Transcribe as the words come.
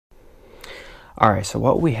Alright, so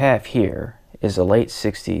what we have here is a late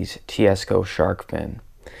 60s TEISCO Sharkfin.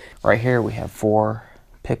 Right here we have 4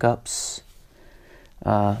 pickups.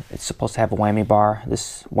 It's supposed to have a whammy bar.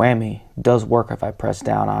 This whammy does work if I press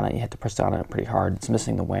down on it. You have to press down on it pretty hard. It's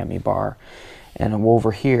missing the whammy bar. And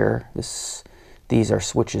over here, these are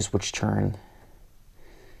switches which turn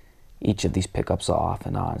each of these pickups off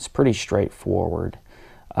and on. It's pretty straightforward.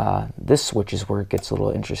 This switch is where it gets a little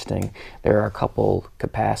interesting. There are a couple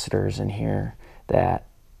capacitors in here that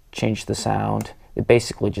change the sound. It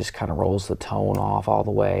basically just kind of rolls the tone off all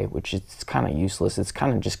the way, which is kind of useless. It's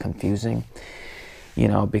kind of just confusing, you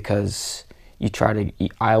know, because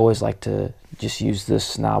I always like to just use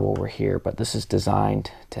this knob over here, but this is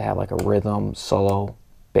designed to have like a rhythm solo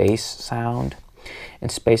bass sound.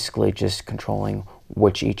 It's basically just controlling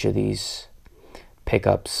which each of these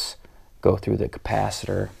pickups go through the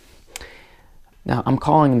capacitor. Now I'm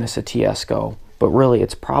calling this a TEISCO, but really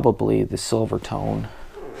it's probably the Silvertone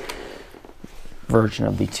version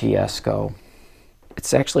of the TEISCO.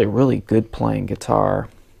 It's actually a really good playing guitar.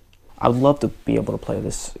 I would love to be able to play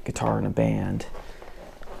this guitar in a band,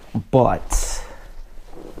 but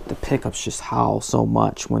the pickups just howl so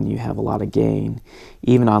much when you have a lot of gain.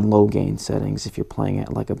 Even on low gain settings, if you're playing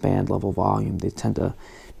at like a band level volume, they tend to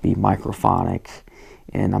be microphonic.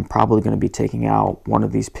 And I'm probably going to be taking out one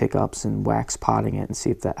of these pickups and wax potting it and see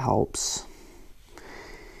if that helps.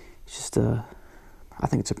 It's just I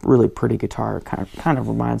think it's a really pretty guitar. It kind of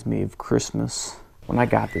reminds me of Christmas. When I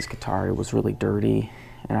got this guitar, it was really dirty,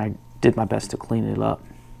 and I did my best to clean it up.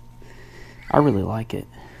 I really like it.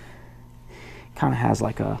 It kind of has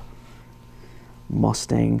like a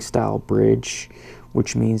Mustang style bridge,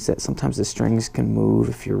 which means that sometimes the strings can move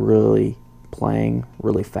if you're really playing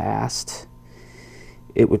really fast.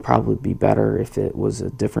 It would probably be better if it was a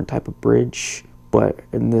different type of bridge, but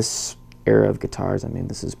in this era of guitars, I mean,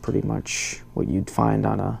 this is pretty much what you'd find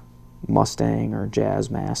on a Mustang or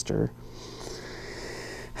Jazzmaster.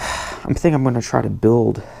 I think I'm going to try to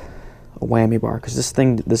build a whammy bar, because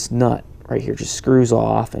this nut right here just screws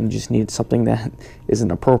off, and you just need something that is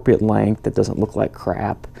an appropriate length that doesn't look like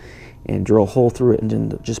crap, and drill a hole through it and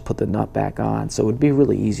then just put the nut back on. So it would be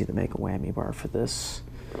really easy to make a whammy bar for this.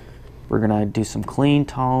 We're going to do some clean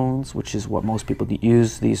tones, which is what most people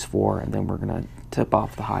use these for, and then we're going to tip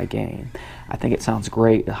off the high gain. I think it sounds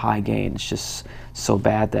great at high gain. It's just so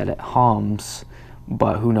bad that it hums,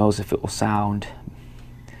 but who knows if it will sound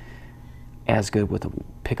as good with the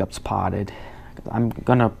pickups potted. I'm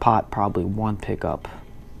going to pot probably one pickup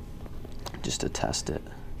just to test it.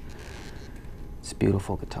 It's a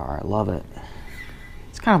beautiful guitar. I love it.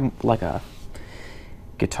 It's kind of like a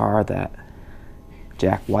guitar that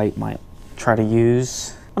Jack White might try to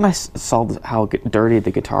use. When I saw how dirty the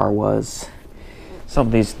guitar was, some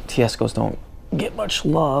of these TEISCOs don't get much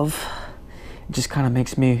love. It just kind of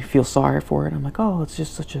makes me feel sorry for it. I'm like, oh, it's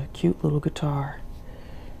just such a cute little guitar.